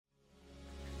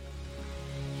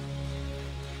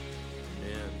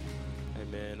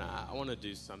I want to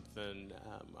do something.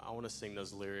 I want to sing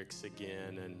those lyrics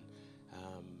again, and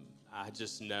I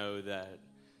just know that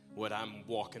what I'm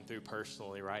walking through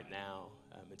personally right now,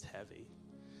 it's heavy.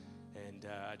 And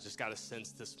I just got a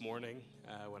sense this morning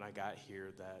when I got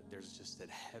here that there's just a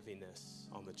heaviness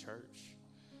on the church.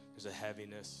 There's a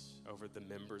heaviness over the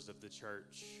members of the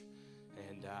church.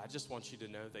 And I just want you to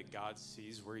know that God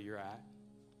sees where you're at.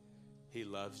 He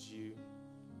loves you.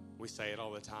 We say it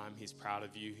all the time. He's proud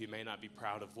of you. He may not be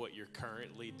proud of what you're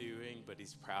currently doing, but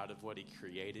he's proud of what he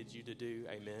created you to do.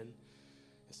 Amen.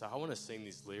 And so I want to sing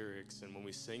these lyrics, and when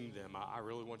we sing them, I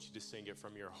really want you to sing it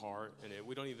from your heart. And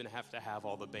we don't even have to have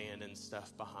all the band and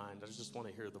stuff behind. I just want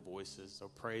to hear the voices. So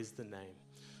praise the name,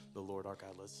 the Lord our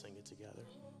God. Let's sing it together.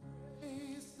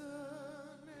 Praise the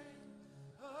name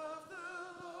of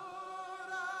the Lord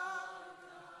our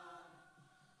God.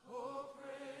 Oh,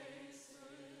 praise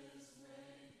his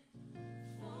name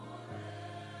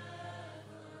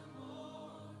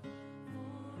forevermore.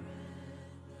 For endless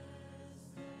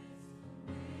days we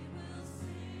will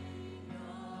sing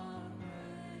your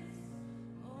praise.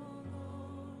 Oh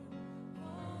Lord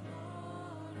our God.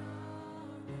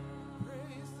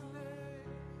 Praise the name.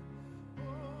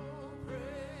 Oh,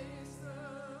 praise the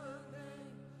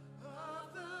name of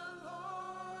the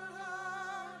Lord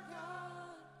our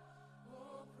God.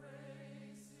 Oh,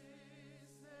 praise his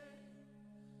name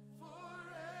forevermore.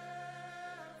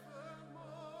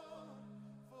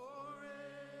 For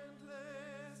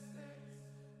endless days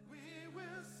we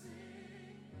will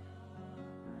sing your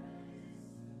praise.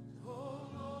 Oh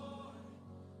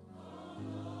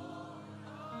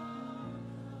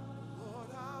Lord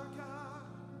our God.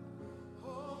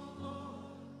 Oh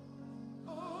Lord,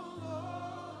 oh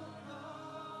Lord.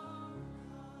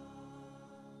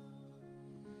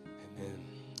 Amen.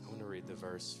 I want to read the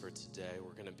verse for today.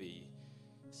 We're going to be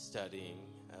studying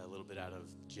a little bit out of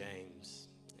James.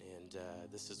 And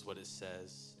this is what it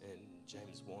says in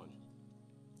James 1.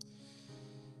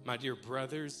 My dear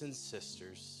brothers and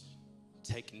sisters,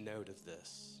 take note of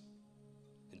this.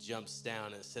 It jumps down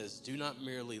and it says, do not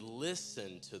merely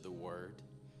listen to the word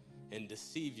and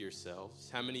deceive yourselves.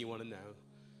 How many of you want to know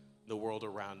the world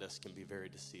around us can be very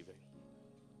deceiving?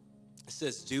 It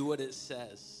says, do what it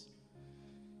says.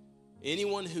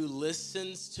 Anyone who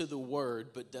listens to the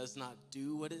word but does not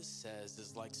do what it says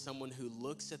is like someone who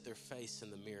looks at their face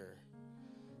in the mirror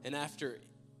and after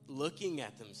looking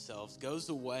at themselves goes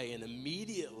away and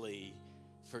immediately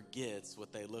forgets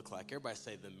what they look like. Everybody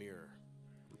say the mirror.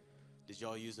 Did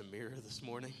y'all use a mirror this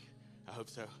morning? I hope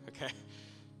so. Okay.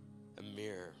 A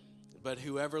mirror. But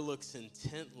whoever looks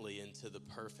intently into the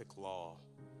perfect law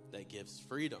that gives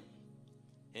freedom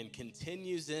and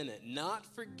continues in it, not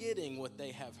forgetting what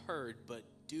they have heard, but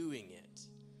doing it,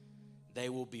 they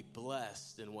will be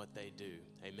blessed in what they do.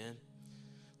 Amen?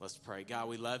 Let's pray. God,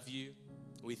 we love you.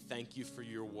 We thank you for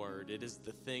your word. It is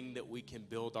the thing that we can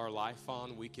build our life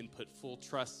on. We can put full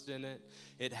trust in it.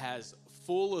 It has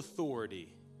full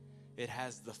authority. It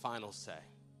has the final say.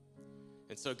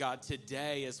 And so, God,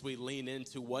 today as we lean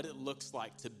into what it looks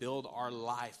like to build our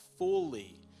life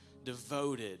fully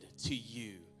devoted to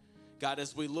you, God,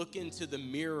 as we look into the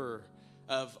mirror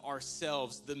of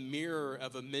ourselves, the mirror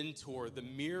of a mentor, the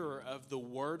mirror of the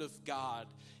Word of God,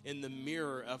 in the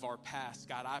mirror of our past,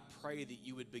 God, I pray that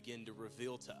you would begin to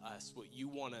reveal to us what you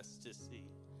want us to see.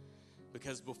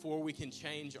 Because before we can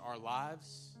change our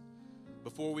lives,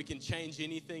 before we can change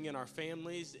anything in our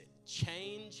families,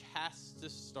 change has to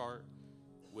start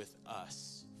with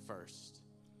us first.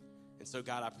 And so,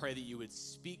 God, I pray that you would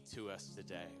speak to us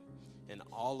today. And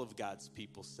all of God's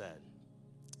people said,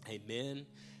 amen,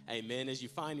 amen. As you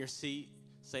find your seat,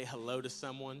 say hello to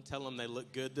someone. Tell them they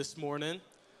look good this morning.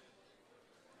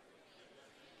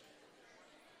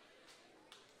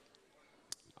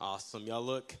 Awesome. Y'all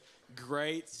look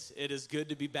great. It is good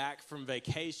to be back from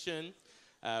vacation.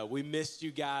 We missed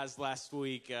you guys last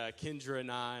week. Kendra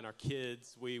and I and our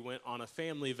kids, we went on a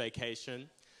family vacation.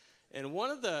 And one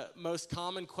of the most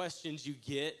common questions you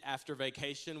get after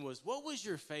vacation was, what was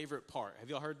your favorite part? Have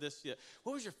y'all heard this yet?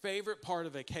 What was your favorite part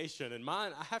of vacation? And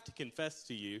mine, I have to confess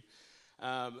to you,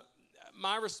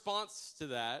 my response to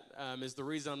that is the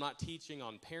reason I'm not teaching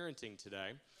on parenting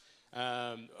today.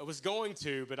 I was going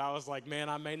to, but I was like, man,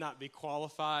 I may not be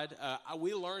qualified.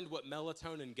 We learned what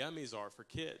melatonin gummies are for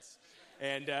kids.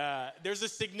 And there's a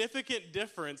significant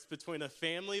difference between a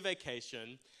family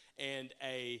vacation and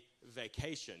a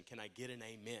vacation. Can I get an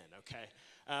amen? Okay.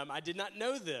 I did not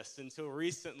know this until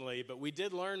recently, but we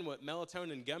did learn what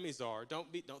melatonin gummies are. Don't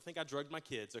think I drugged my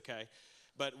kids, okay?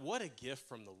 But what a gift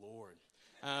from the Lord.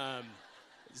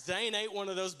 Zane ate one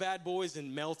of those bad boys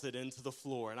and melted into the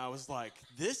floor, and I was like,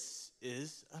 this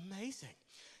is amazing.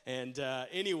 And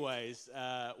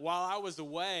while I was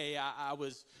away, I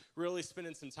was really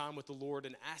spending some time with the Lord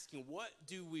and asking, what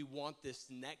do we want this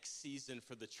next season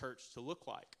for the church to look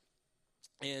like?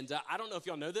 And I don't know if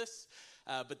y'all know this,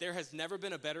 but there has never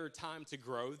been a better time to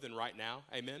grow than right now.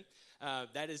 Amen.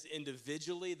 That is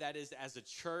individually, that is as a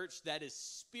church, that is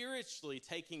spiritually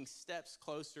taking steps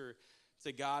closer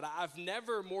to God. I've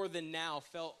never more than now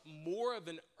felt more of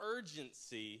an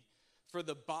urgency for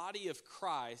the body of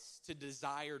Christ to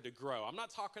desire to grow. I'm not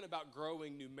talking about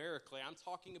growing numerically. I'm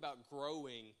talking about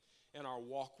growing in our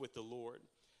walk with the Lord.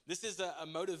 This is a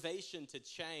motivation to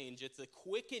change. It's a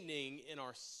quickening in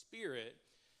our spirit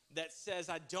that says,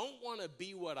 I don't want to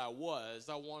be what I was.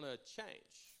 I want to change.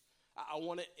 I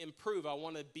want to improve. I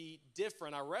want to be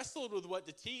different. I wrestled with what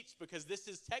to teach because this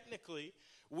is technically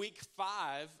week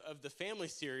 5 of the family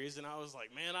series. And I was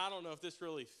like, man, I don't know if this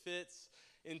really fits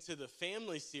into the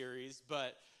family series.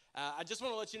 But I just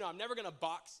want to let you know, I'm never going to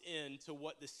box into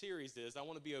what the series is. I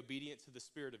want to be obedient to the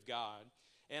Spirit of God.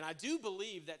 And I do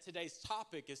believe that today's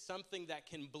topic is something that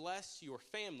can bless your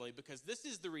family, because this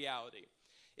is the reality.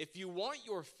 If you want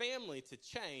your family to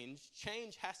change,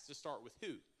 change has to start with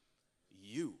who?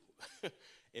 You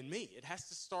and me. It has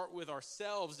to start with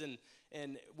ourselves.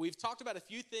 And we've talked about a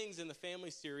few things in the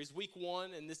family series. Week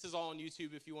 1, and this is all on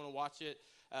YouTube if you want to watch it,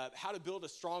 how to build a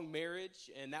strong marriage,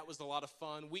 and that was a lot of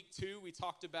fun. Week 2, we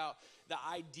talked about the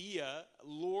idea,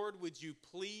 Lord, would you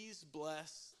please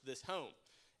bless this home?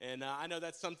 And I know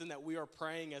that's something that we are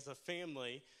praying as a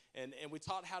family, and we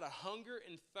taught how to hunger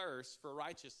and thirst for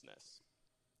righteousness.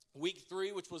 Week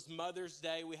 3, which was Mother's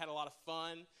Day, we had a lot of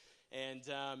fun, and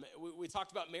we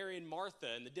talked about Mary and Martha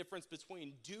and the difference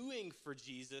between doing for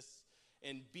Jesus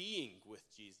and being with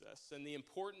Jesus, and the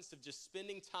importance of just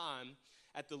spending time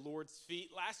at the Lord's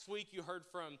feet. Last week, you heard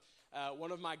from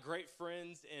one of my great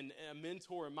friends and a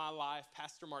mentor in my life,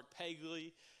 Pastor Mark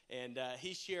Pegley, and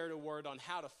he shared a word on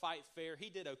how to fight fair. He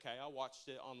did okay. I watched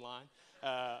it online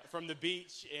from the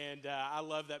beach, and I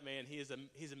love that man.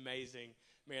 He's amazing,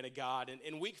 man of God. And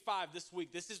in week 5 this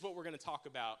week, this is what we're going to talk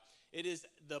about. It is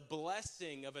the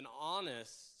blessing of an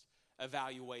honest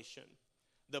evaluation.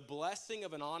 The blessing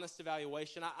of an honest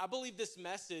evaluation. I believe this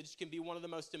message can be one of the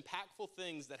most impactful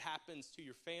things that happens to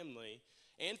your family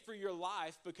and for your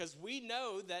life, because we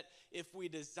know that if we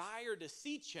desire to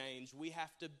see change, we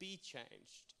have to be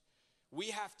changed. We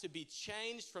have to be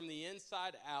changed from the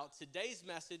inside out. Today's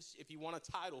message, if you want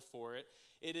a title for it,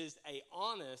 it is an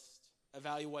honest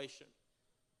evaluation.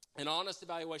 An honest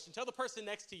evaluation. Tell the person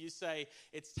next to you, say,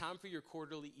 it's time for your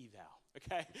quarterly eval,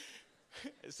 okay?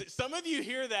 Some of you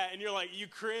hear that and you're like, you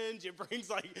cringe. It brings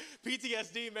like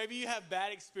PTSD. Maybe you have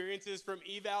bad experiences from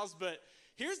evals, but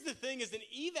here's the thing is an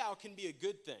eval can be a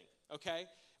good thing, okay?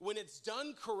 When it's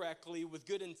done correctly with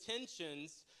good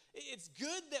intentions, it's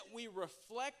good that we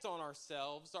reflect on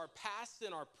ourselves, our past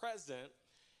and our present.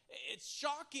 It's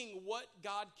shocking what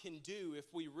God can do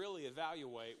if we really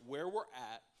evaluate where we're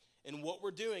at and what we're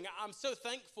doing. I'm so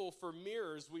thankful for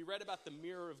mirrors. We read about the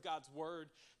mirror of God's word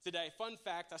today. Fun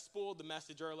fact, I spoiled the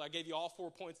message earlier. I gave you all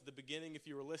 4 points at the beginning if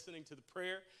you were listening to the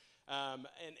prayer.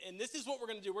 And this is what we're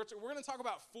going to do. We're going to talk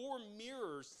about 4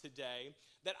 mirrors today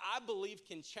that I believe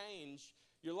can change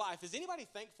your life. Is anybody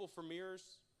thankful for mirrors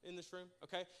in this room?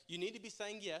 Okay, you need to be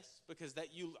saying yes, because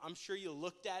I'm sure you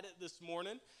looked at it this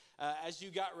morning as you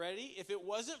got ready. If it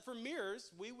wasn't for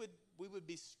mirrors, we would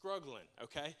be struggling.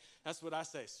 Okay, that's what I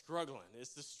say, struggling.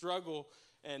 It's the struggle,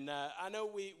 and I know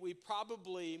we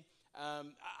probably.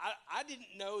 I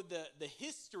didn't know the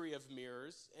history of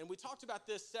mirrors, and we talked about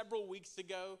this several weeks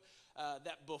ago,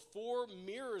 that before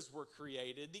mirrors were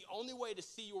created, the only way to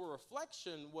see your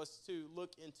reflection was to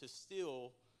look into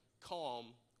still,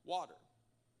 calm water.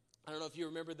 I don't know if you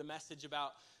remember the message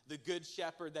about the good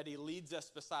shepherd, that he leads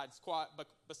us beside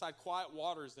quiet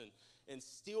waters and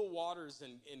still waters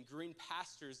and green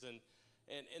pastures. And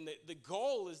the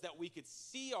goal is that we could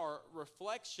see our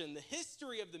reflection. The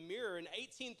history of the mirror, in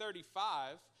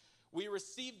 1835, we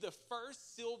received the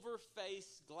first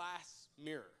silver-faced glass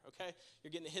mirror, okay?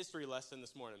 You're getting a history lesson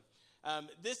this morning.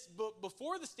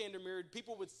 Before the standard mirror,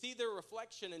 people would see their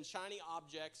reflection in shiny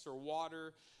objects or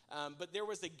water, but there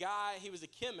was a guy, he was a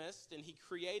chemist, and he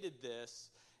created this.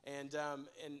 And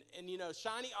you know,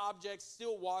 shiny objects,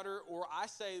 still water, or I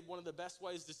say one of the best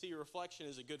ways to see your reflection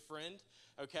is a good friend,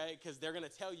 okay? Because they're going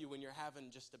to tell you when you're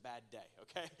having just a bad day,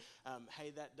 okay?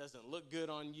 Hey, that doesn't look good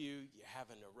on you. You're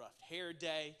having a rough hair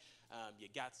day. You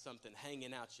got something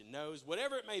hanging out your nose,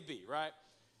 whatever it may be, right?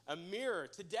 A mirror.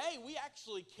 Today, we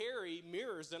actually carry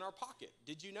mirrors in our pocket.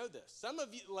 Did you know this? Some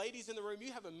of you ladies in the room,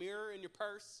 you have a mirror in your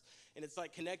purse, and it's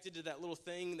like connected to that little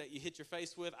thing that you hit your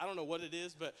face with. I don't know what it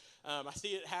is, but I see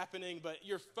it happening. But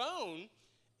your phone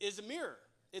is a mirror.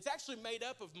 It's actually made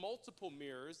up of multiple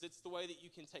mirrors. It's the way that you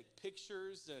can take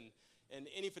pictures, and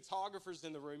any photographers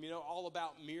in the room, you know all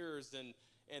about mirrors and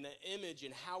an image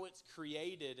and how it's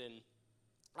created. And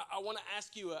I want to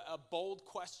ask you a bold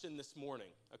question this morning.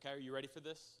 Okay, are you ready for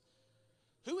this?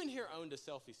 Who in here owned a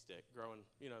selfie stick growing,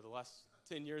 the last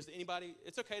 10 years? Anybody?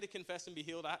 It's okay to confess and be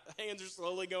healed. Hands are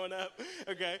slowly going up.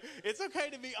 Okay, it's okay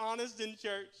to be honest in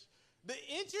church. The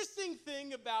interesting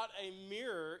thing about a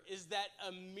mirror is that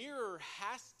a mirror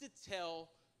has to tell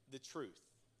the truth.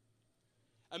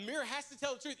 A mirror has to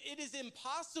tell the truth. It is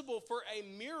impossible for a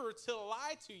mirror to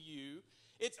lie to you.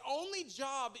 Its only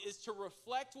job is to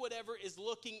reflect whatever is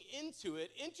looking into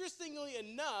it. Interestingly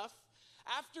enough,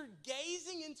 after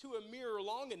gazing into a mirror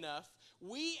long enough,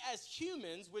 we as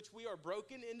humans, which we are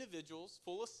broken individuals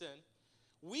full of sin,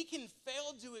 we can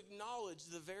fail to acknowledge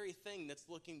the very thing that's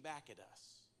looking back at us.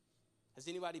 Has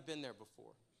anybody been there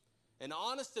before? An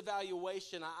honest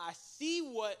evaluation, I see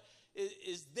what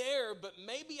is there, but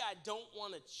maybe I don't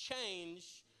want to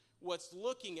change what's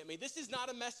looking at me. This is not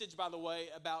a message, by the way,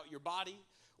 about your body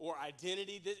or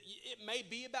identity. It may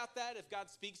be about that if God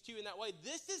speaks to you in that way.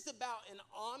 This is about an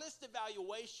honest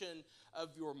evaluation of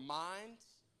your mind,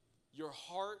 your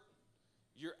heart,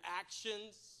 your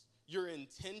actions, your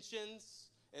intentions,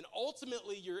 and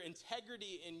ultimately your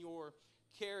integrity and your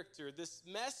character. This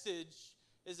message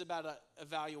is about an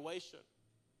evaluation.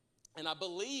 And I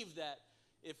believe that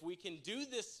if we can do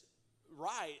this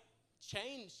right,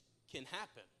 change can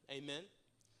happen. Amen?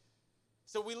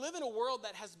 So we live in a world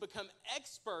that has become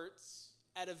experts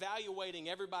at evaluating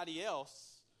everybody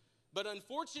else, but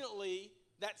unfortunately,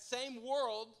 that same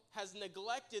world has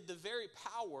neglected the very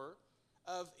power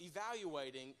of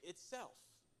evaluating itself.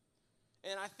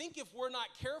 And I think if we're not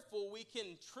careful, we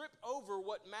can trip over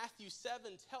what Matthew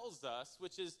 7 tells us,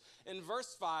 which is in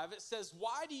verse 5. It says,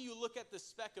 "Why do you look at the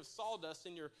speck of sawdust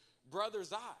in your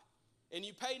brother's eye, and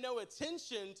you pay no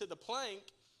attention to the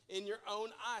plank in your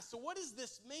own eye?" So what does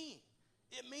this mean?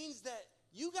 It means that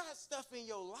you got stuff in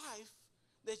your life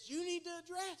that you need to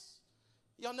address.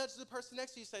 Y'all nudge the person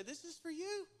next to you, say, "This is for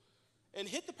you." And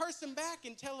hit the person back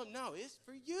and tell them, "No, it's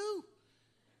for you."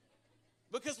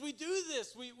 Because we do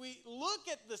this, we look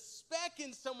at the speck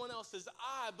in someone else's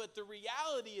eye, but the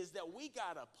reality is that we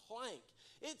got a plank.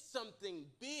 It's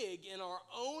something big in our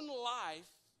own life,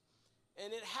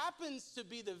 and it happens to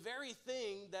be the very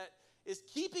thing that is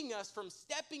keeping us from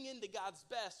stepping into God's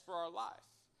best for our life.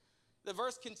 The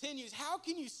verse continues, "How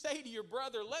can you say to your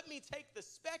brother, 'Let me take the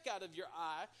speck out of your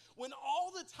eye,' when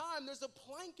all the time there's a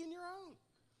plank in your own?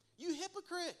 You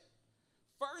hypocrite.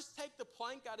 First, take the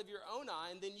plank out of your own eye,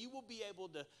 and then you will be able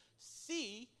to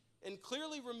see and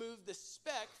clearly remove the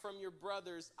speck from your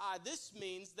brother's eye." This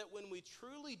means that when we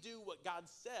truly do what God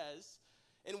says,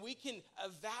 and we can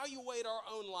evaluate our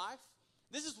own life,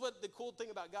 this is what the cool thing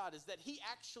about God is, that he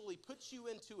actually puts you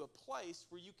into a place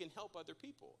where you can help other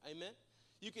people. Amen?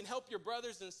 You can help your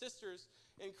brothers and sisters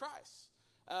in Christ.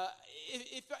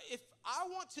 If I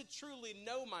want to truly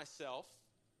know myself,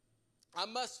 I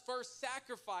must first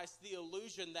sacrifice the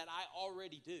illusion that I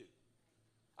already do.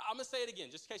 I'm going to say it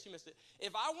again, just in case you missed it.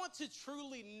 If I want to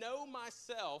truly know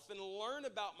myself and learn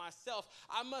about myself,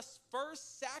 I must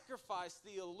first sacrifice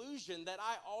the illusion that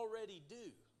I already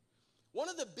do. One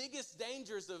of the biggest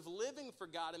dangers of living for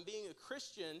God and being a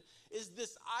Christian is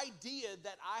this idea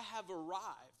that I have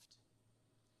arrived.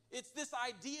 It's this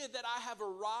idea that I have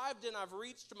arrived and I've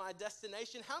reached my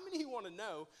destination. How many of you want to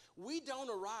know we don't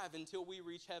arrive until we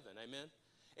reach heaven? Amen?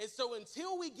 And so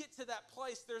until we get to that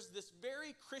place, there's this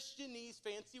very Christianese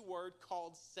fancy word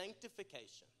called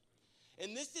sanctification.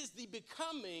 And this is the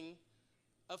becoming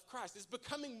of Christ. It's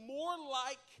becoming more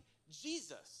like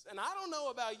Jesus. And I don't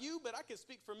know about you, but I can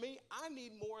speak for me. I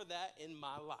need more of that in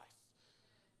my life.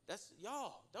 That's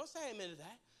y'all. Don't say amen to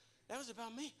that. That was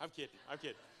about me. I'm kidding.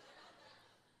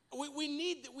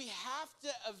 We have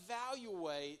to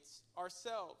evaluate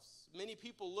ourselves. Many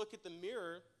people look at the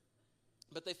mirror,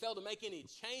 but they fail to make any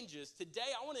changes.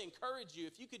 Today, I want to encourage you,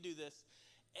 if you could do this,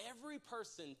 every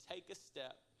person take a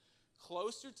step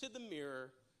closer to the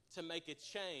mirror to make a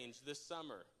change this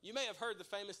summer. You may have heard the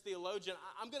famous theologian,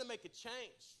 "I'm going to make a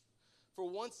change for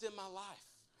once in my life.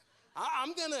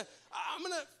 I'm going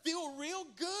to feel real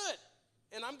good,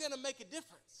 and I'm going to make a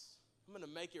difference. I'm going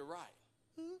to make it right."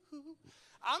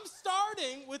 I'm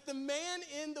starting with the man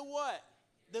in the what?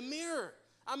 The mirror.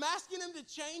 I'm asking him to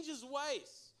change his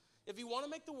ways. If you want to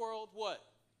make the world what?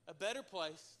 a better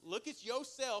place. Look at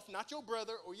yourself, not your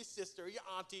brother or your sister or your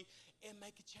auntie, and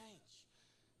make a change.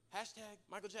 Hashtag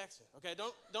Michael Jackson. Okay,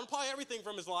 don't apply everything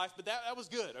from his life, but that was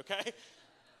good, okay?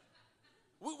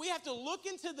 We have to look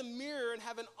into the mirror and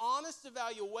have an honest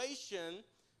evaluation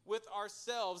with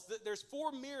ourselves. There's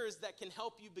 4 mirrors that can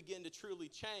help you begin to truly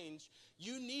change.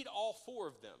 You need all 4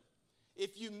 of them.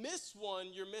 If you miss one,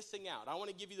 you're missing out. I want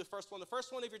to give you the first one. The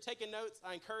first one, if you're taking notes,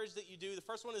 I encourage that you do. The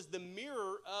first one is the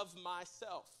mirror of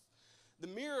myself. The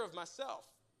mirror of myself.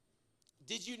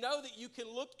 Did you know that you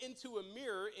can look into a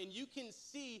mirror and you can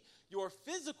see your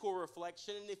physical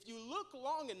reflection? And if you look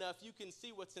long enough, you can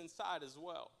see what's inside as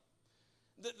well.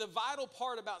 The vital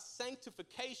part about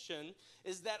sanctification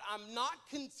is that I'm not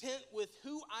content with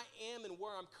who I am and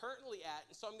where I'm currently at,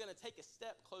 and so I'm going to take a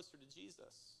step closer to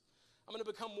Jesus. I'm going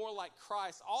to become more like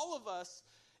Christ. All of us,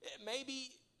 maybe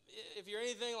if you're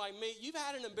anything like me, you've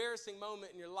had an embarrassing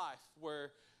moment in your life where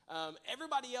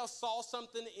everybody else saw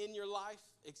something in your life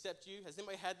except you. Has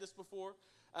anybody had this before?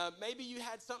 Maybe you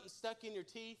had something stuck in your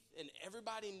teeth and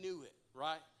everybody knew it,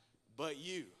 right? But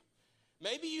you.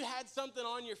 Maybe you had something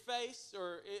on your face,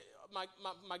 or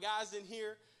my guys in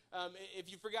here,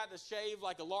 if you forgot to shave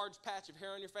like a large patch of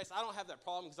hair on your face. I don't have that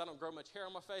problem because I don't grow much hair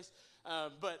on my face.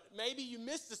 But maybe you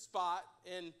missed a spot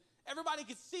and everybody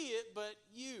could see it, but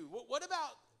you. What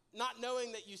about not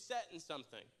knowing that you sat in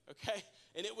something, okay?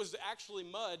 And it was actually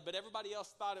mud, but everybody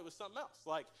else thought it was something else.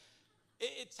 Like,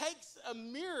 it takes a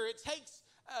mirror. It takes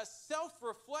a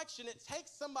self-reflection. It takes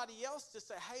somebody else to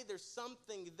say, hey, there's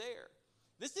something there.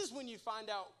 This is when you find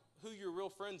out who your real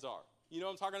friends are. You know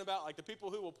what I'm talking about? Like the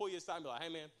people who will pull you aside and be like, hey,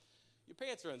 man, your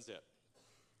pants are unzipped.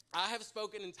 I have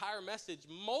spoken an entire message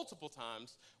multiple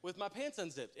times with my pants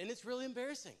unzipped, and it's really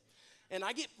embarrassing. And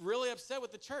I get really upset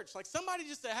with the church. Like somebody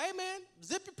just say, hey, man,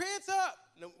 zip your pants up.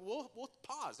 No, we'll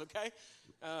pause, okay?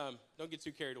 Don't get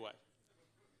too carried away.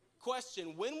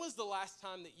 Question, when was the last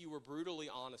time that you were brutally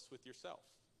honest with yourself?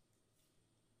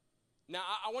 Now,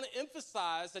 I want to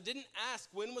emphasize, I didn't ask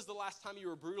when was the last time you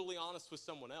were brutally honest with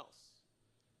someone else.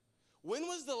 When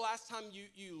was the last time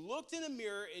you looked in a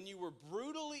mirror and you were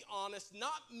brutally honest,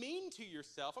 not mean to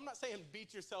yourself? I'm not saying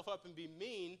beat yourself up and be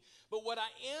mean, but what I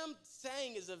am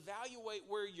saying is evaluate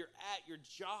where you're at, your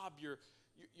job, your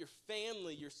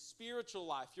family, your spiritual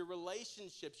life, your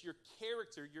relationships, your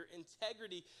character, your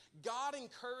integrity. God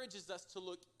encourages us to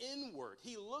look inward.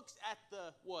 He looks at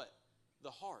the what?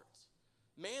 The heart.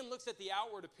 Man looks at the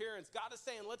outward appearance. God is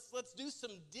saying, let's do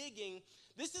some digging.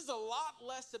 This is a lot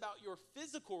less about your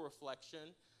physical reflection,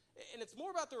 and it's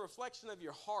more about the reflection of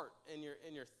your heart and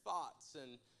your thoughts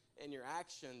and your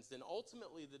actions, and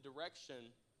ultimately the direction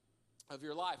of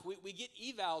your life. We get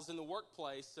evals in the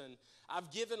workplace, and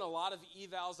I've given a lot of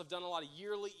evals. I've done a lot of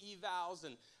yearly evals,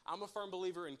 and I'm a firm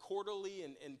believer in quarterly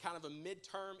and kind of a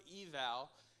midterm eval.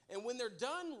 And when they're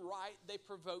done right, they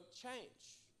provoke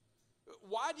change.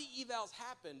 Why do evals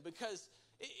happen? Because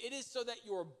it is so that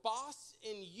your boss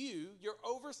in you, your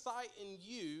oversight in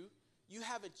you, you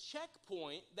have a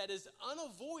checkpoint that is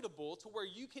unavoidable to where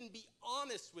you can be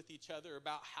honest with each other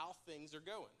about how things are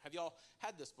going. Have y'all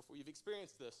had this before? You've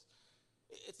experienced this.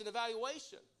 It's an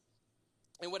evaluation.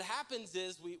 And what happens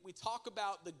is we talk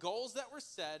about the goals that were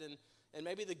set and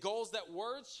maybe the goals that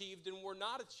were achieved and were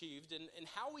not achieved and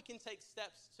how we can take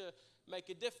steps to make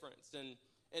a difference.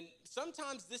 And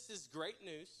sometimes this is great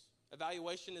news.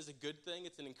 Evaluation is a good thing.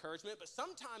 It's an encouragement. But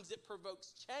sometimes it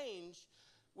provokes change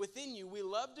within you. We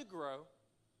love to grow.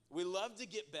 We love to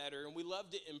get better. And we love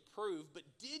to improve. But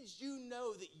did you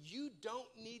know that you don't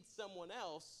need someone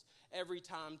else every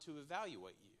time to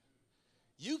evaluate you?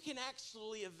 You can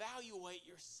actually evaluate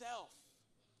yourself.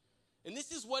 And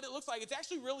this is what it looks like. It's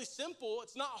actually really simple.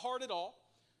 It's not hard at all.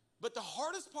 But the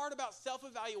hardest part about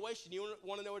self-evaluation, you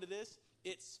want to know what it is?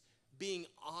 It's being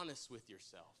honest with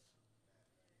yourself.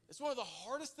 It's one of the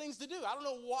hardest things to do. I don't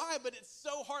know why, but it's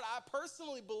so hard. I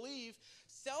personally believe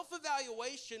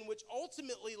self-evaluation, which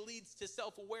ultimately leads to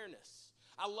self-awareness.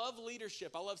 I love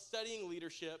leadership. I love studying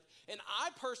leadership. And I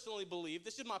personally believe,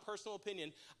 this is my personal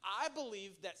opinion, I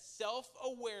believe that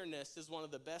self-awareness is one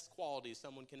of the best qualities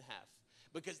someone can have.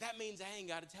 Because that means I ain't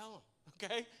got to tell them,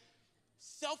 okay?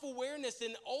 Self-awareness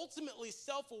and ultimately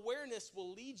self-awareness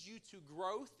will lead you to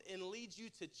growth and lead you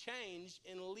to change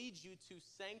and lead you to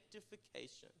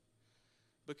sanctification,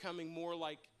 becoming more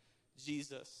like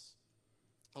Jesus.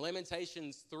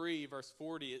 Lamentations 3 verse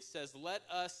 40, it says, let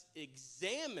us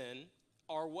examine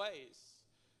our ways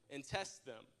and test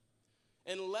them.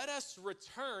 And let us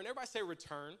return, everybody say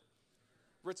return.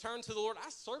 Return to the Lord. I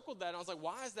circled that and I was like,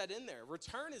 why is that in there?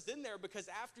 Return is in there because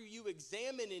after you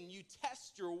examine and you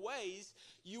test your ways,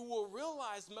 you will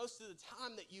realize most of the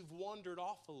time that you've wandered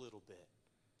off a little bit.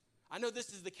 I know this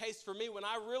is the case for me when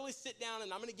I really sit down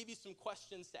and I'm going to give you some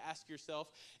questions to ask yourself,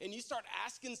 and you start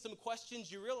asking some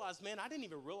questions, you realize, man, I didn't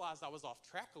even realize I was off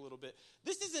track a little bit.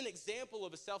 This is an example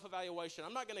of a self-evaluation.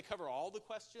 I'm not going to cover all the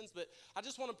questions, but I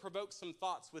just want to provoke some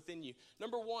thoughts within you.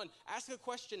 Number one, ask a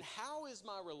question, how is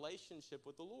my relationship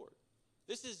with the Lord?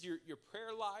 This is your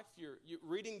prayer life, your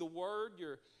reading the word,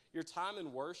 your time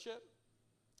in worship.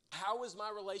 How is my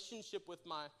relationship with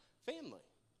my family?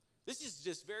 This is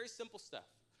just very simple stuff.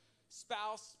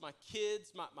 Spouse, my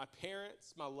kids, my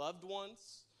parents, my loved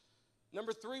ones.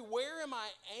 Number three, where am I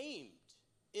aimed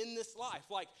in this life?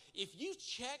 Like, if you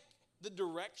check the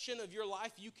direction of your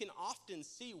life, you can often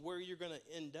see where you're going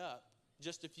to end up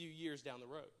just a few years down the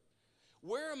road.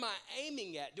 Where am I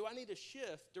aiming at? Do I need to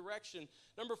shift direction?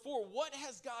 Number four, what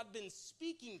has God been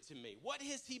speaking to me? What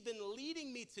has he been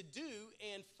leading me to do?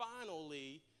 And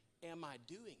finally, am I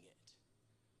doing it?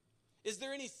 Is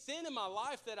there any sin in my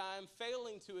life that I am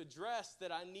failing to address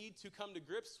that I need to come to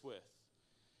grips with?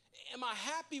 Am I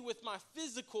happy with my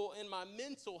physical and my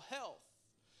mental health,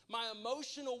 my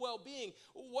emotional well-being?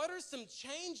 What are some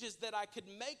changes that I could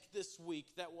make this week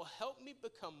that will help me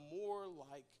become more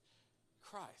like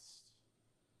Christ?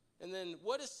 And then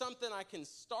what is something I can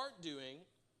start doing,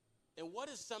 and what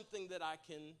is something that I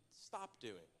can stop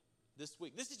doing this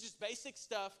week? This is just basic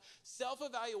stuff,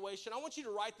 self-evaluation. I want you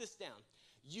to write this down.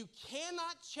 You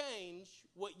cannot change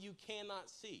what you cannot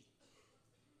see.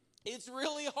 It's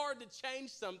really hard to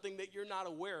change something that you're not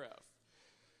aware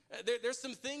of. There's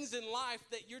some things in life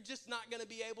that you're just not going to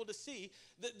be able to see.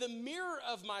 The mirror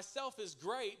of myself is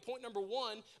great, point number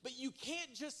one, but you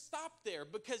can't just stop there,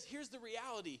 because here's the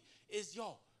reality is,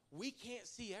 y'all, we can't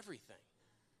see everything.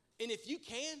 And if you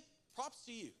can, props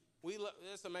to you.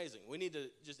 That's amazing. We need to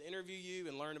just interview you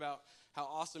and learn about how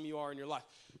awesome you are in your life.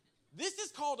 This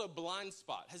is called a blind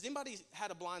spot. Has anybody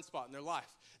had a blind spot in their life?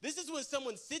 This is when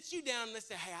someone sits you down and they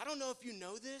say, hey, I don't know if you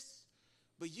know this,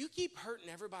 but you keep hurting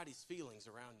everybody's feelings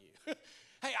around you.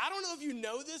 Hey, I don't know if you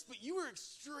know this, but you were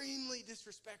extremely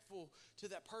disrespectful to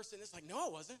that person. It's like, no, I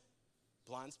wasn't.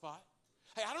 Blind spot.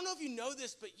 Hey, I don't know if you know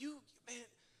this, but man,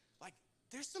 like,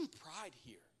 there's some pride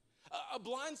here. A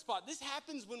blind spot. This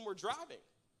happens when we're driving.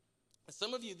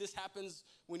 Some of you, this happens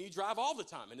when you drive all the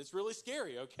time, and it's really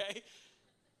scary, okay?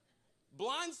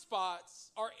 Blind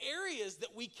spots are areas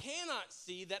that we cannot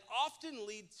see that often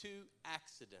lead to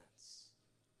accidents.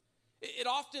 It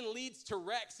often leads to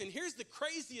wrecks. And here's the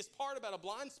craziest part about a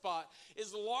blind spot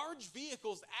is large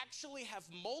vehicles actually have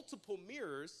multiple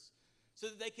mirrors so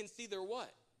that they can see their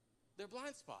what? Their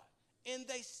blind spot. And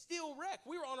they still wreck.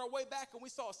 We were on our way back and we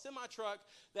saw a semi-truck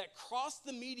that crossed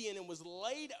the median and was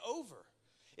laid over.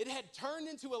 It had turned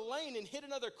into a lane and hit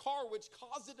another car, which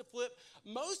caused it to flip.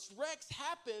 Most wrecks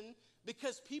happen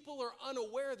because people are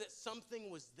unaware that something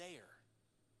was there.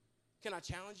 Can I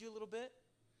challenge you a little bit?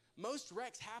 Most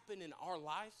wrecks happen in our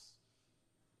lives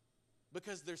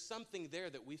because there's something there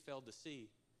that we failed to see,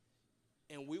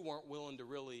 and we weren't willing to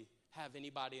really have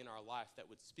anybody in our life that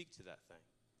would speak to that thing.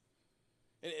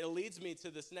 And it leads me to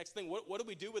this next thing. What do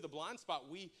we do with a blind spot?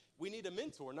 We need a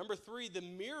mentor. Number three, the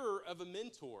mirror of a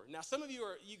mentor. Now, some of you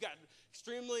got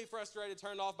extremely frustrated,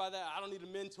 turned off by that. I don't need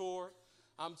a mentor.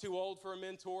 I'm too old for a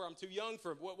mentor. I'm too young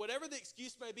for whatever the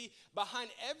excuse may be. Behind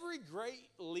every great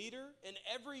leader and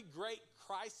every great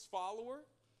Christ follower,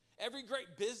 every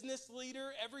great business leader,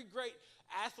 every great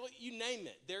athlete, you name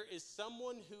it, there is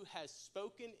someone who has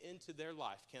spoken into their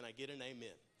life. Can I get an amen?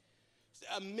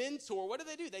 A mentor, what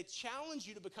do? They challenge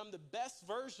you to become the best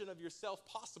version of yourself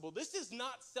possible. This is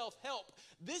not self-help.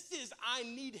 This is I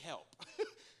need help.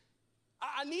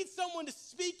 I need someone to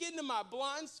speak into my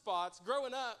blind spots.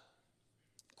 Growing up,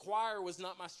 choir was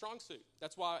not my strong suit.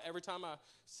 That's why every time I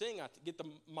sing, I get the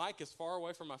mic as far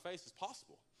away from my face as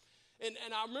possible. And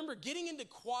I remember getting into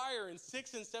choir in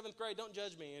 6th and 7th grade. Don't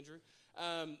judge me, Andrew.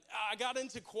 I got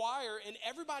into choir, and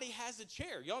everybody has a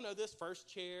chair. Y'all know this, first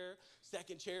chair,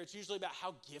 second chair. It's usually about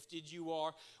how gifted you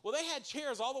are. Well, they had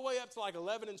chairs all the way up to like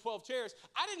 11 and 12 chairs.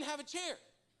 I didn't have a chair.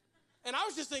 And I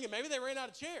was just thinking maybe they ran out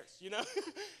of chairs, you know.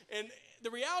 And the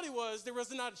reality was there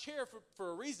was not a chair for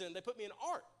a reason. They put me in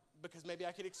art because maybe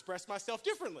I could express myself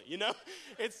differently, you know.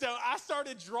 And so I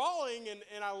started drawing,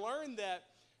 and I learned that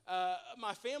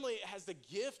my family has the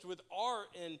gift with art.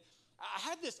 And I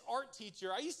had this art teacher.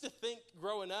 I used to think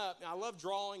growing up, and I love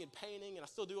drawing and painting, and I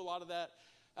still do a lot of that.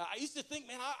 I used to think,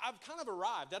 man, I've kind of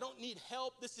arrived. I don't need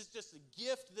help. This is just a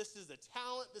gift. This is a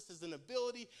talent. This is an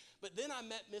ability. But then I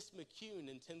met Miss McCune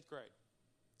in 10th grade.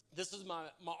 This is my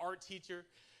art teacher.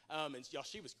 And y'all,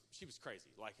 she was crazy.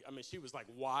 Like, I mean, she was like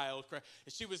wild. And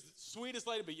she was the sweetest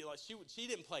lady, but she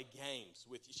didn't play games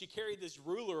with you. She carried this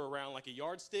ruler around like a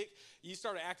yardstick. You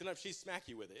started acting up, she'd smack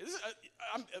you with it.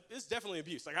 It's definitely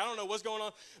abuse. Like, I don't know what's going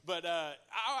on, but I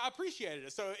appreciated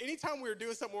it. So anytime we were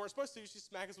doing something we weren't supposed to, she'd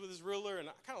smack us with this ruler, and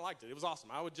I kind of liked it. It was awesome.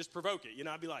 I would just provoke it.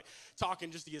 I'd be like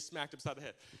talking just to get smacked upside the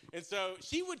head. And so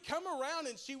she would come around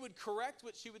and she would correct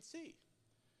what she would see.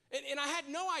 And I had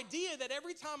no idea that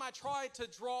every time I tried to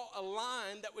draw a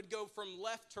line that would go from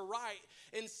left to right,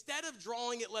 instead of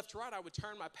drawing it left to right, I would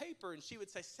turn my paper and she would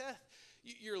say, Seth,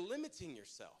 you're limiting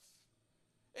yourself.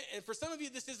 And for some of you,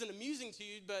 this isn't amusing to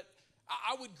you, but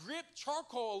I would grip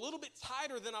charcoal a little bit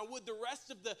tighter than I would the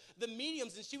rest of the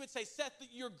mediums. And she would say, Seth,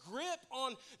 your grip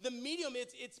on the medium,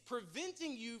 it's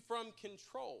preventing you from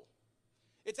control.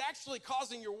 It's actually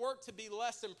causing your work to be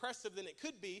less impressive than it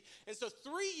could be. And so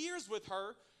 3 years with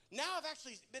her, now I've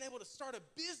actually been able to start a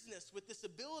business with this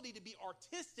ability to be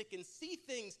artistic and see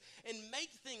things and make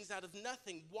things out of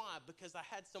nothing. Why? Because I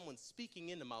had someone speaking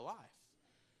into my life.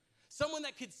 Someone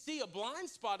that could see a blind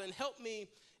spot and help me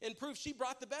improve. She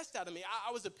brought the best out of me.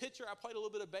 I was a pitcher. I played a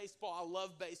little bit of baseball. I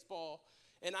love baseball.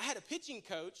 And I had a pitching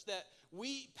coach that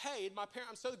we paid.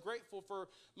 I'm so grateful for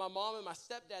my mom and my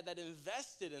stepdad that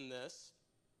invested in this.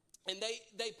 And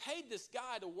they paid this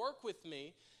guy to work with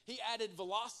me. He added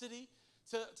velocity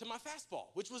to my fastball,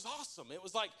 which was awesome. It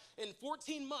was like in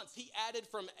 14 months, he added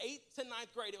from 8th to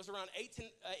 9th grade, it was around 8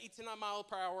 to 9 miles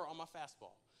per hour on my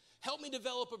fastball. Help me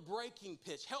develop a breaking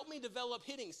pitch. Help me develop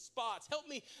hitting spots. Help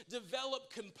me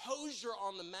develop composure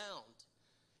on the mound.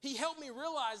 He helped me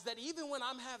realize that even when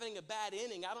I'm having a bad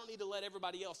inning, I don't need to let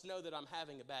everybody else know that I'm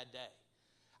having a bad day.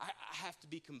 I have to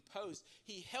be composed.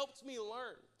 He helped me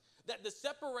learn that the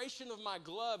separation of my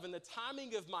glove and the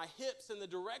timing of my hips and the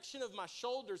direction of my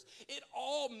shoulders, it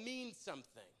all means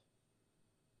something.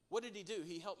 What did he do?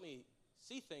 He helped me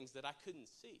see things that I couldn't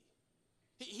see.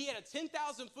 He had a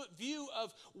 10,000-foot view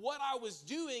of what I was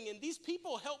doing, and these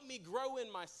people helped me grow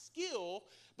in my skill.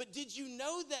 But did you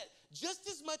know that just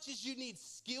as much as you need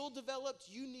skill developed,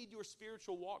 you need your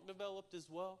spiritual walk developed as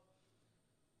well?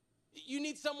 You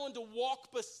need someone to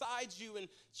walk beside you and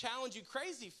challenge you.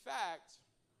 Crazy fact,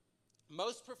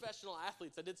 most professional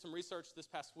athletes, I did some research this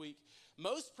past week,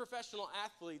 most professional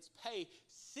athletes pay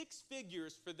 6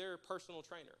 figures for their personal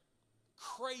trainer.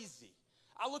 Crazy.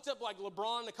 I looked up like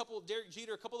LeBron, Derek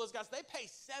Jeter, a couple of those guys, they pay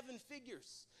 7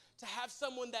 figures to have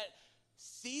someone that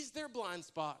sees their blind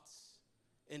spots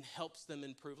and helps them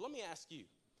improve. Let me ask you,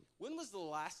 when was the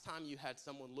last time you had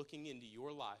someone looking into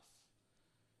your life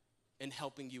and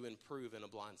helping you improve in a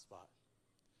blind spot?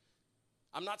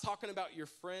 I'm not talking about your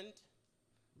friend.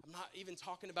 I'm not even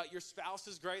talking about your spouse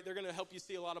is great. They're going to help you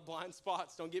see a lot of blind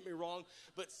spots, don't get me wrong.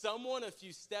 But someone a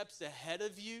few steps ahead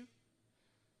of you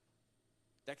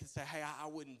that can say, hey, I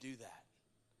wouldn't do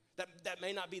that. That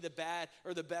may not be the bad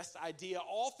or the best idea.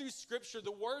 All through Scripture,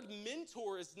 the word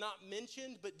mentor is not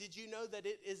mentioned, but did you know that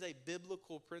it is a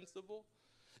biblical principle?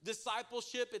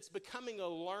 Discipleship, it's becoming a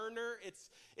learner.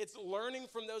 It's learning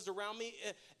from those around me.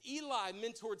 Eli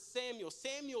mentored Samuel,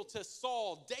 Samuel to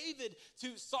Saul, David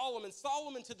to Solomon,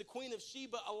 Solomon to the Queen of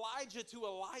Sheba, Elijah to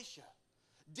Elisha,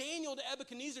 Daniel to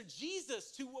Nebuchadnezzar,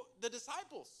 Jesus to the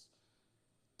disciples,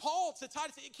 Paul to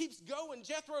Titus. It keeps going.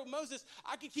 Jethro, Moses.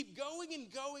 I could keep going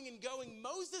and going and going.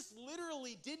 Moses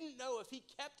literally didn't know if he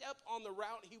kept up on the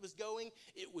route he was going,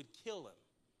 it would kill him.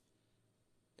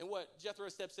 And what Jethro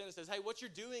steps in and says, hey, what you're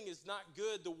doing is not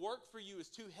good. The work for you is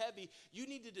too heavy. You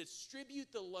need to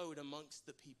distribute the load amongst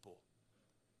the people.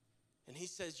 And he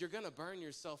says, you're going to burn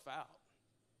yourself out.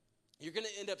 You're going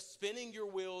to end up spinning your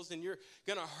wheels and you're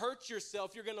going to hurt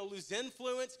yourself. You're going to lose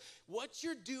influence. What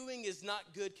you're doing is not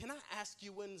good. Can I ask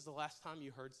you, when's the last time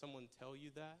you heard someone tell you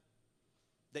that?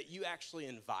 That you actually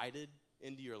invited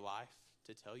into your life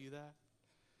to tell you that?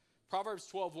 Proverbs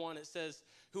 12:1, it says,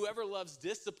 whoever loves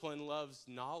discipline loves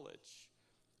knowledge.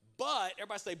 But,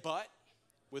 everybody say but,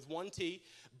 with one T.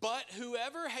 But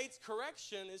whoever hates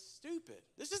correction is stupid.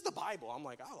 This is the Bible. I'm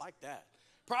like, I like that.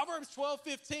 Proverbs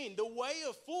 12:15, the way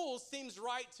of fools seems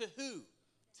right to who?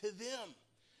 To them.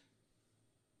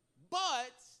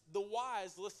 But the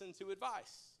wise listen to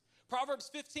advice.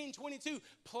 Proverbs 15:22,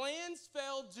 plans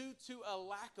fail due to a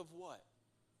lack of what?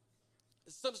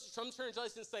 Some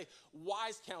translations say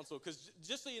wise counsel, because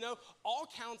just so you know, all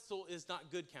counsel is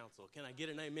not good counsel. Can I get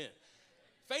an amen?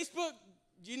 Facebook,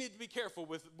 you need to be careful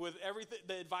with everything,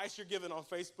 the advice you're given on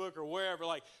Facebook or wherever,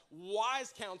 like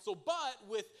wise counsel. But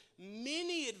with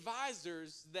many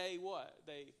advisors, they what?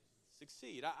 They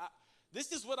succeed.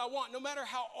 This is what I want. No matter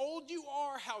how old you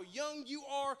are, how young you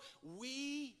are,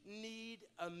 we need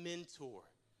a mentor.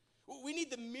 We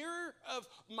need the mirror of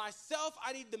myself.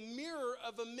 I need the mirror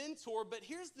of a mentor. But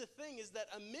here's the thing is that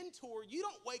a mentor, you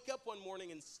don't wake up one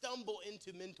morning and stumble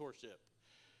into mentorship.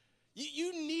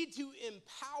 You need to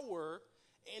empower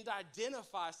and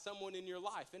identify someone in your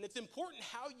life. And it's important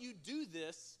how you do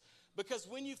this, because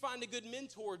when you find a good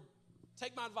mentor,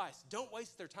 take my advice, don't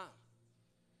waste their time.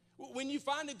 When you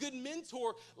find a good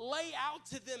mentor, lay out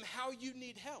to them how you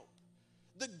need help.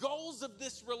 The goals of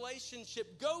this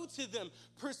relationship, go to them,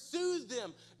 pursue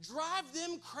them, drive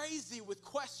them crazy with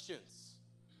questions.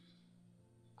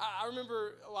 I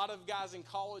remember a lot of guys in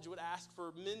college would ask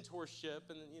for mentorship,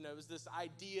 and it was this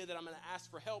idea that I'm going to ask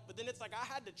for help, but then it's like I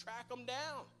had to track them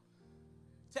down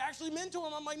to actually mentor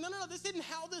them. I'm like, no, this isn't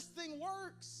how this thing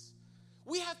works.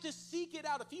 We have to seek it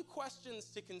out. A few questions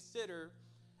to consider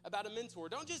about a mentor.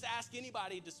 Don't just ask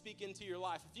anybody to speak into your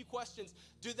life. A few questions.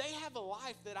 Do they have a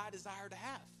life that I desire to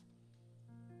have?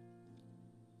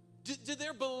 Do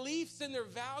their beliefs and their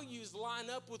values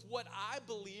line up with what I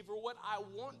believe or what I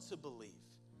want to believe?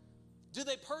 Do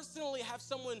they personally have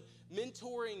someone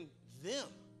mentoring them?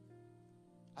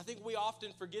 I think we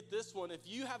often forget this one. If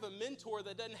you have a mentor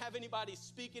that doesn't have anybody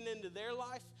speaking into their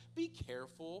life, be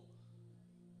careful.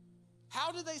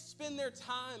 How do they spend their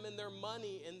time and their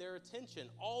money and their attention?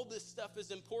 All this stuff is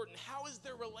important. How is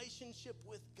their relationship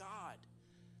with God?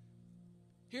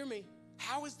 Hear me.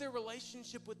 How is their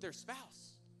relationship with their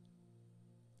spouse?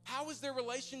 How is their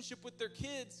relationship with their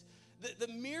kids?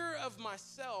 The mirror of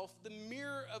myself, the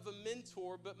mirror of a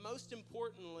mentor, but most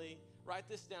importantly, write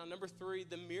this down, number 3,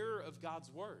 the mirror of God's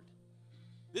word.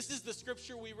 This is the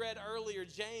scripture we read earlier,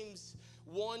 James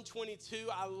 1:22.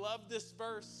 I love this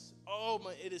verse. Oh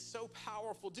my, it is so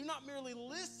powerful. Do not merely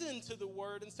listen to the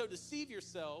word and so deceive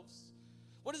yourselves.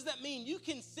 What does that mean? You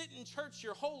can sit in church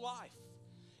your whole life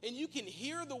and you can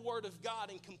hear the word of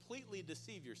God and completely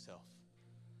deceive yourself.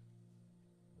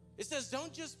 It says,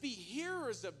 don't just be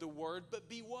hearers of the word, but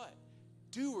be what?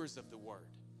 Doers of the word.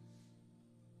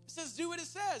 It says, do what it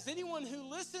says. Anyone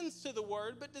who listens to the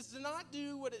word but does not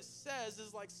do what it says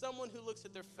is like someone who looks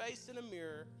at their face in a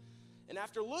mirror, and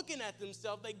after looking at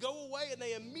themselves, they go away and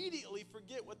they immediately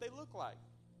forget what they look like.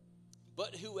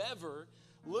 But whoever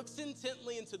looks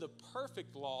intently into the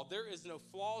perfect law, there is no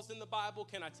flaws in the Bible.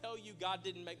 Can I tell you, God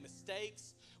didn't make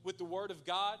mistakes with the word of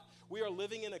God? We are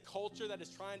living in a culture that is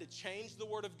trying to change the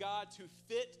word of God to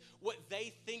fit what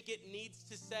they think it needs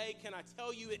to say. Can I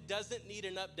tell you, it doesn't need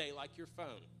an update like your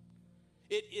phone.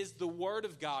 It is the word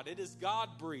of God. It is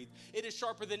God-breathed. It is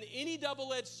sharper than any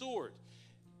double-edged sword.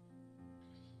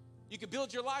 You can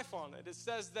build your life on it. It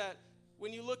says that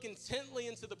when you look intently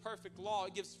into the perfect law,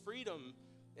 it gives freedom,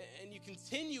 and you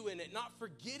continue in it, not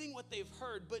forgetting what they've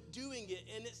heard, but doing it.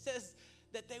 And it says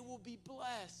that they will be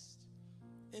blessed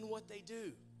in what they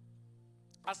do.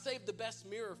 I saved the best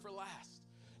mirror for last.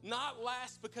 Not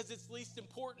last because it's least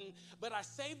important, but I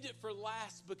saved it for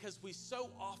last because we so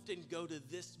often go to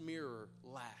this mirror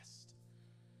last.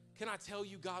 Can I tell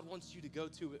you, God wants you to go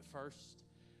to it first?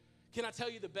 Can I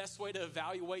tell you the best way to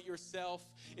evaluate yourself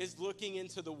is looking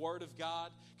into the Word of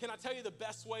God? Can I tell you the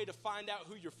best way to find out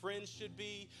who your friends should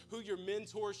be, who your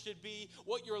mentors should be,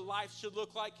 what your life should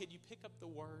look like? Can you pick up the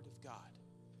Word of God?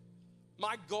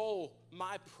 My goal,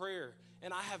 my prayer,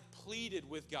 and I have pleaded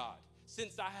with God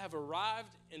since I have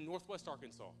arrived in Northwest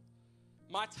Arkansas.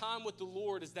 My time with the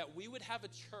Lord is that we would have a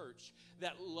church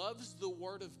that loves the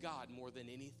Word of God more than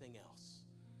anything else.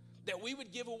 That we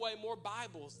would give away more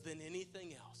Bibles than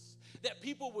anything else. That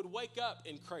people would wake up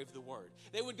and crave the word.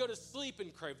 They would go to sleep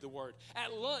and crave the word.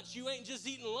 At lunch, you ain't just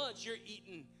eating lunch, you're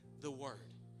eating the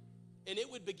word. And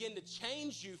it would begin to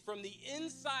change you from the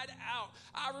inside out.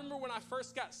 I remember when I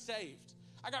first got saved.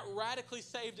 I got radically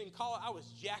saved in college. I was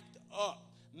jacked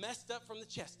up, messed up from the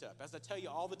chest up, as I tell you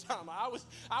all the time. I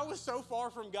was so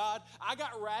far from God. I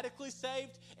got radically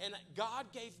saved, and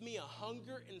God gave me a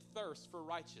hunger and thirst for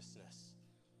righteousness.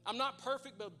 I'm not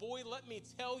perfect, but boy, let me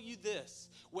tell you this.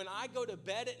 When I go to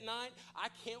bed at night, I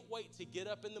can't wait to get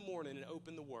up in the morning and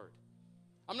open the Word.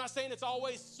 I'm not saying it's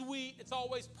always sweet, it's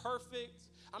always perfect.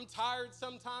 I'm tired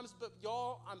sometimes, but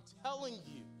y'all, I'm telling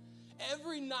you,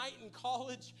 every night in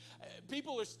college,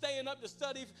 people are staying up to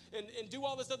study and do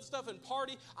all this other stuff and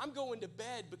party. I'm going to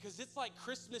bed because it's like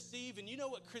Christmas Eve, and you know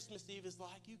what Christmas Eve is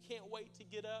like. You can't wait to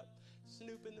get up,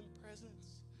 snoop in them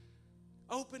presents,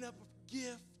 open up a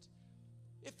gift.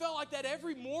 It felt like that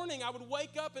every morning. I would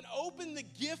wake up and open the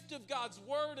gift of God's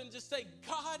word and just say,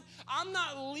 God, I'm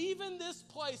not leaving this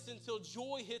place until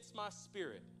joy hits my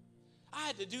spirit. I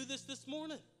had to do this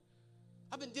morning.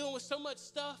 I've been dealing with so much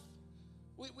stuff.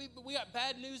 We got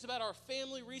bad news about our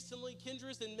family recently.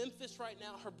 Kendra's in Memphis right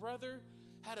now. Her brother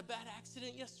had a bad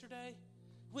accident yesterday.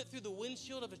 went through the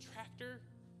windshield of a tractor.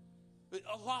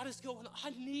 A lot is going on. I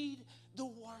need the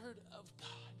word of God.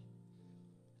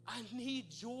 I need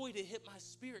joy to hit my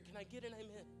spirit. Can I get an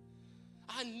amen?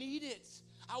 I need it.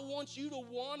 I want you to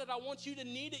want it. I want you to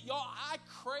need it. Y'all, I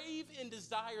crave and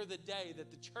desire the day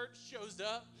that the church shows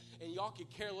up and y'all could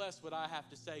care less what I have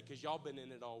to say because y'all been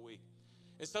in it all week.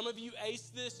 And some of you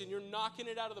ace this and you're knocking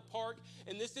it out of the park.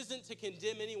 And this isn't to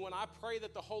condemn anyone. I pray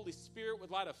that the Holy Spirit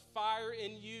would light a fire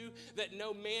in you that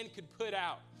no man could put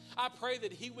out. I pray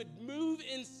that he would move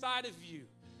inside of you,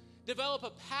 develop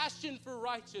a passion for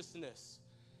righteousness.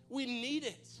 We need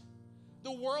it.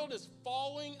 The world is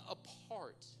falling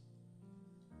apart.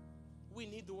 We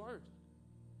need the word.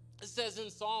 It says in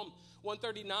Psalm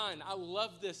 139, I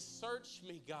love this. Search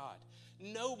me, God.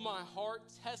 Know my heart.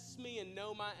 Test me and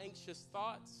know my anxious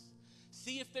thoughts.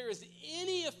 See if there is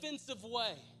any offensive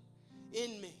way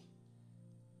in me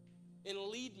and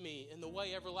lead me in the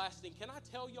way everlasting. Can I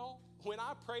tell y'all, when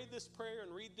I pray this prayer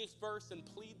and read this verse and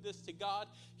plead this to God,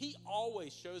 he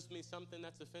always shows me something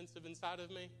that's offensive inside of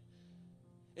me.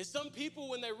 And some people,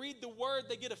 when they read the word,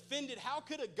 they get offended. How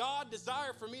could a God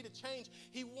desire for me to change?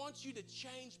 He wants you to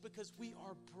change because we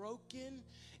are broken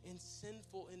and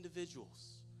sinful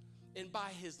individuals. And by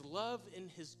his love and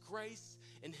his grace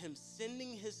and him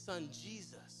sending his son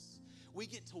Jesus, we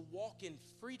get to walk in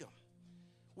freedom.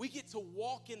 We get to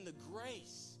walk in the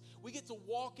grace. We get to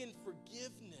walk in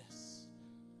forgiveness.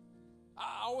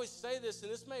 I always say this,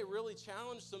 and this may really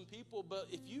challenge some people, but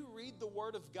if you read the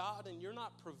word of God and you're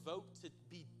not provoked to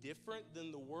be different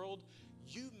than the world,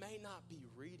 you may not be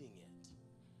reading it.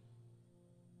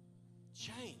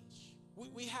 Change.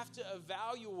 We have to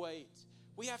evaluate.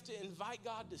 We have to invite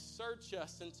God to search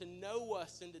us and to know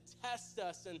us and to test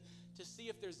us and to see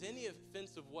if there's any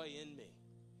offensive way in me.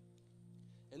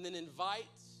 And then invite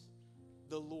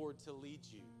the Lord to lead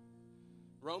you.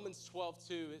 Romans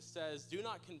 12:2, it says, do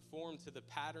not conform to the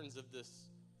patterns of this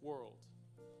world,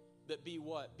 but be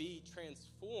what? Be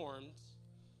transformed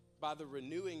by the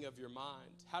renewing of your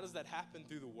mind. How does that happen?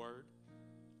 Through the word.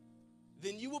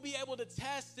 Then you will be able to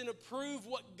test and approve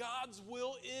what God's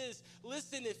will is.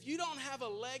 Listen, if you don't have a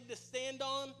leg to stand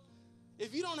on,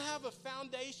 if you don't have a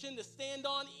foundation to stand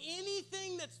on,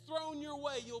 anything that's thrown your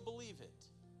way, you'll believe it.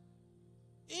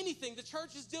 Anything. The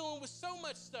church is dealing with so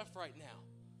much stuff right now.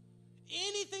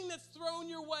 Anything that's thrown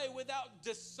your way without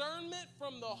discernment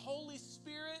from the Holy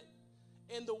Spirit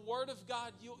and the Word of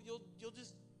God, you'll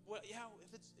just, well, yeah,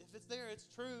 if it's there, it's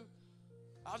true.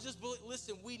 I'll just believe.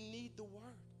 Listen, we need the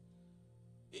Word.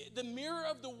 The mirror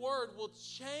of the Word will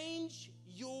change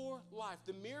your life.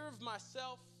 The mirror of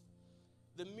myself,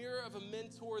 the mirror of a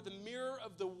mentor, the mirror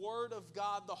of the Word of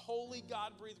God, the holy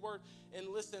God-breathed Word. And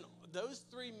listen, those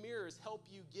three mirrors help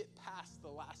you get past the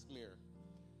last mirror.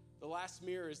 The last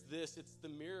mirror is this. It's the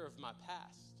mirror of my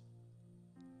past.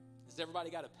 Has everybody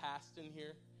got a past in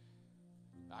here?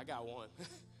 I got one.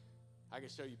 I can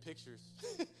show you pictures.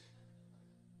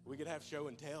 We could have show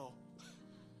and tell.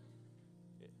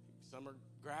 Some are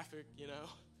graphic, you know.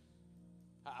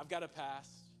 I've got a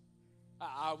past.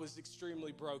 I was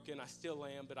extremely broken. I still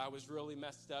am, but I was really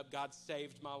messed up. God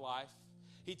saved my life.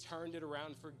 He turned it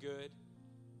around for good.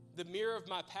 The mirror of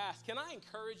my past. Can I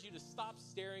encourage you to stop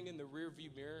staring in the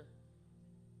rearview mirror?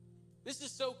 This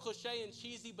is so cliche and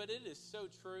cheesy, but it is so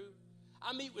true.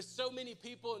 I meet with so many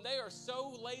people, and they are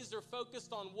so laser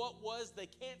focused on what was, they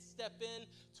can't step in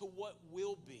to what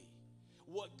will be,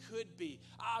 what could be.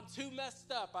 I'm too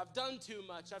messed up. I've done too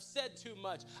much. I've said too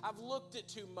much. I've looked at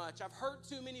too much. I've hurt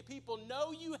too many people.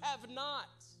 No, you have not.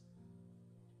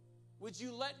 Would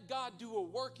you let God do a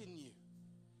work in you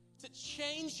to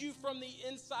change you from the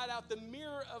inside out? The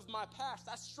mirror of my past.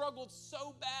 I struggled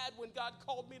so bad when God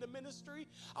called me to ministry.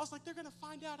 I was like, they're going to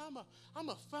find out I'm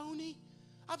a phony.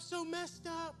 I'm so messed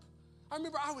up. I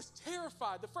remember I was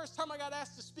terrified. The first time I got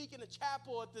asked to speak in a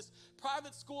chapel at this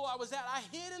private school I was at, I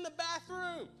hid in the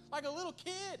bathroom like a little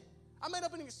kid. I made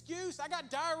up an excuse. I got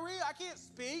diarrhea. I can't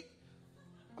speak.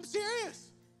 I'm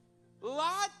serious.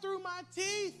 Lied through my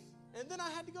teeth. And then I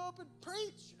had to go up and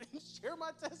preach and share my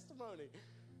testimony.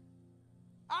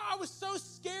 I was so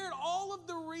scared. All of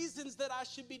the reasons that I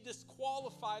should be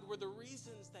disqualified were the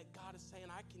reasons that God is saying,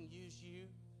 I can use you.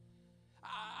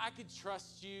 I could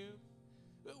trust you.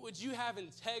 Would you have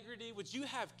integrity? Would you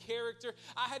have character?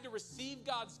 I had to receive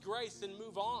God's grace and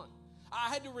move on. I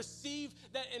had to receive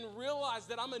that and realize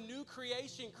that I'm a new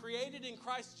creation created in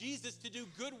Christ Jesus to do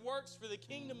good works for the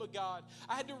kingdom of God.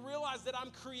 I had to realize that I'm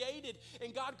created,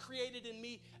 and God created in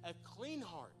me a clean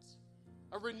heart,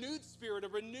 a renewed spirit, a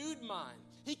renewed mind.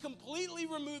 He completely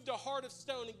removed a heart of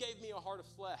stone and gave me a heart of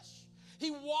flesh. He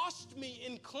washed me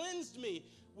and cleansed me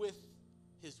with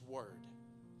his word.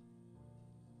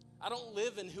 I don't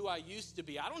live in who I used to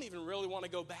be. I don't even really want to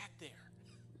go back there.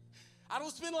 I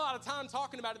don't spend a lot of time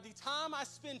talking about it. The time I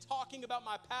spend talking about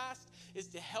my past is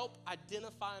to help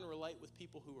identify and relate with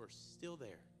people who are still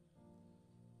there.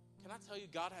 Can I tell you,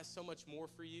 God has so much more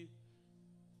for you?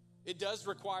 It does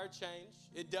require change.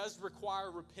 It does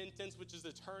require repentance, which is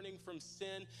a turning from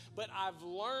sin. But I've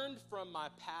learned from my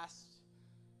past.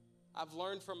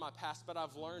 But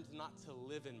I've learned not to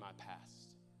live in my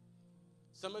past.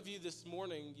 Some of you this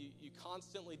morning, you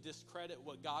constantly discredit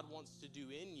what God wants to do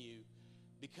in you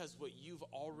because what you've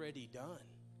already done.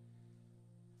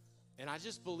 And I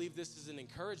just believe this is an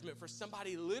encouragement for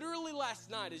somebody. Literally last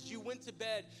night as you went to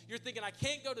bed, you're thinking, I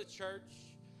can't go to church.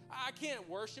 I can't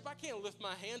worship. I can't lift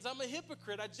my hands. I'm a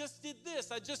hypocrite. I just did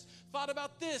this. I just thought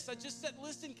about this. I just said,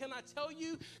 listen, can I tell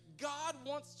you, God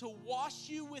wants to wash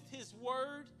you with his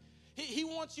word. He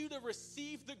wants you to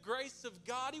receive the grace of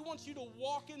God. He wants you to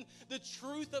walk in the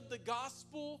truth of the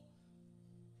gospel.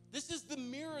 This is the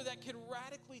mirror that can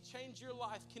radically change your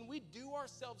life. Can we do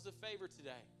ourselves a favor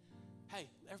today? Hey,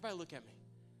 everybody look at me.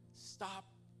 Stop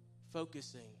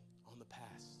focusing on the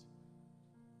past.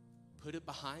 Put it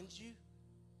behind you.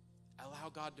 Allow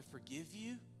God to forgive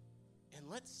you. And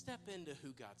let's step into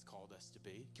who God's called us to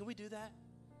be. Can we do that?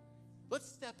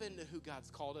 Let's step into who God's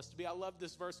called us to be. I love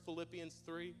this verse, Philippians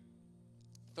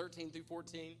 3:13 through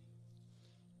 14.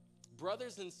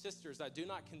 Brothers and sisters, I do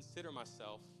not consider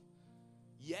myself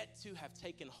yet to have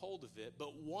taken hold of it,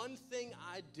 but one thing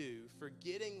I do,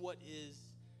 forgetting what is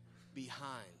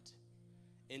behind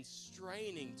and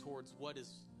straining towards what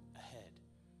is ahead.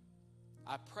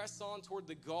 I press on toward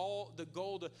the goal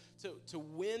to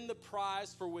win the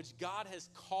prize for which God has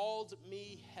called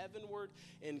me heavenward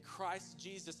in Christ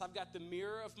Jesus. I've got the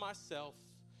mirror of myself.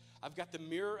 I've got the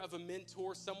mirror of a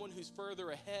mentor, someone who's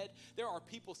further ahead. There are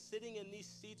people sitting in these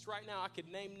seats right now. I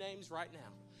could name names right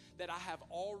now that I have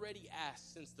already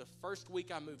asked since the first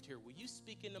week I moved here. Will you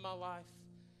speak into my life?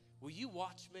 Will you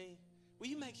watch me? Will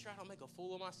you make sure I don't make a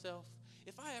fool of myself?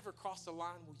 If I ever cross the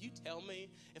line, will you tell me?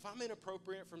 If I'm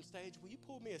inappropriate from stage, will you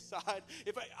pull me aside?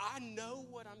 If I know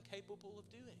what I'm capable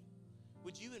of doing.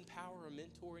 Would you empower a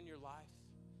mentor in your life?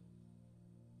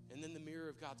 And then the mirror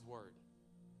of God's word.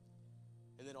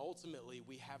 And then ultimately,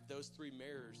 we have those three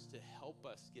mirrors to help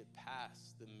us get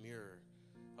past the mirror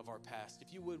of our past.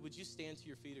 If you would you stand to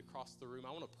your feet across the room?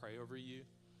 I want to pray over you.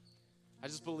 I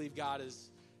just believe God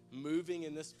is moving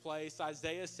in this place.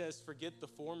 Isaiah says, forget the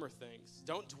former things.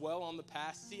 Don't dwell on the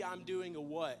past. See, I'm doing a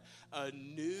what? A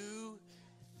new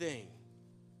thing.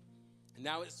 And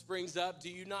now it springs up. Do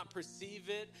you not perceive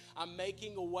it? I'm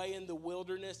making a way in the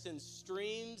wilderness and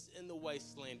streams in the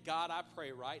wasteland. God, I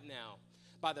pray right now,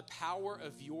 by the power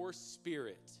of your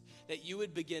Spirit, that you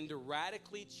would begin to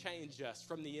radically change us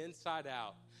from the inside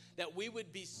out. That we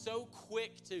would be so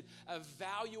quick to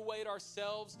evaluate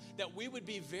ourselves, that we would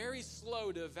be very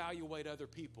slow to evaluate other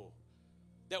people.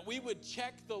 That we would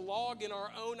check the log in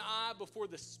our own eye before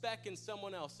the speck in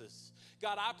someone else's.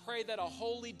 God, I pray that a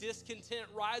holy discontent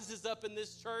rises up in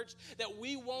this church, that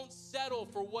we won't settle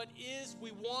for what is,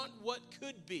 we want what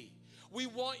could be. We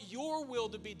want your will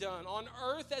to be done on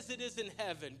earth as it is in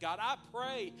heaven. God, I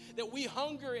pray that we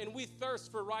hunger and we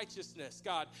thirst for righteousness,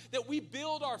 God, that we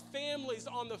build our families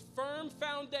on the firm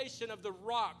foundation of the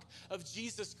rock of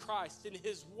Jesus Christ in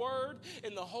his word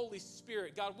and the Holy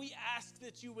Spirit. God, we ask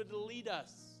that you would lead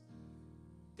us.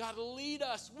 God, lead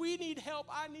us. We need help.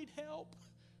 I need help.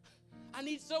 I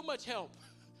need so much help.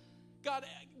 God,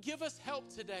 give us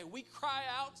help today. We cry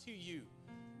out to you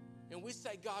and we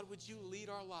say, God, would you lead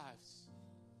our lives?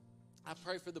 I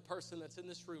pray for the person that's in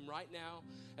this room right now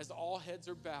as all heads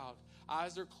are bowed,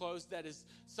 eyes are closed, that is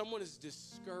someone is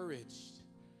discouraged.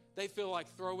 They feel like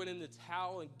throwing in the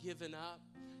towel and giving up.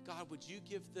 God, would you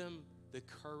give them the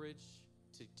courage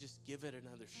to just give it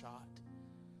another shot,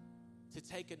 to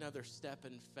take another step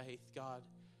in faith, God?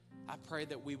 I pray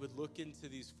that we would look into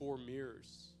these four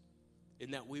mirrors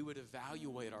and that we would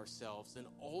evaluate ourselves, and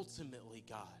ultimately,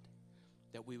 God,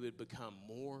 that we would become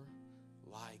more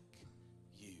like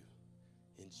you.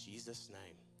 In Jesus'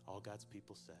 name, all God's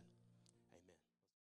people said.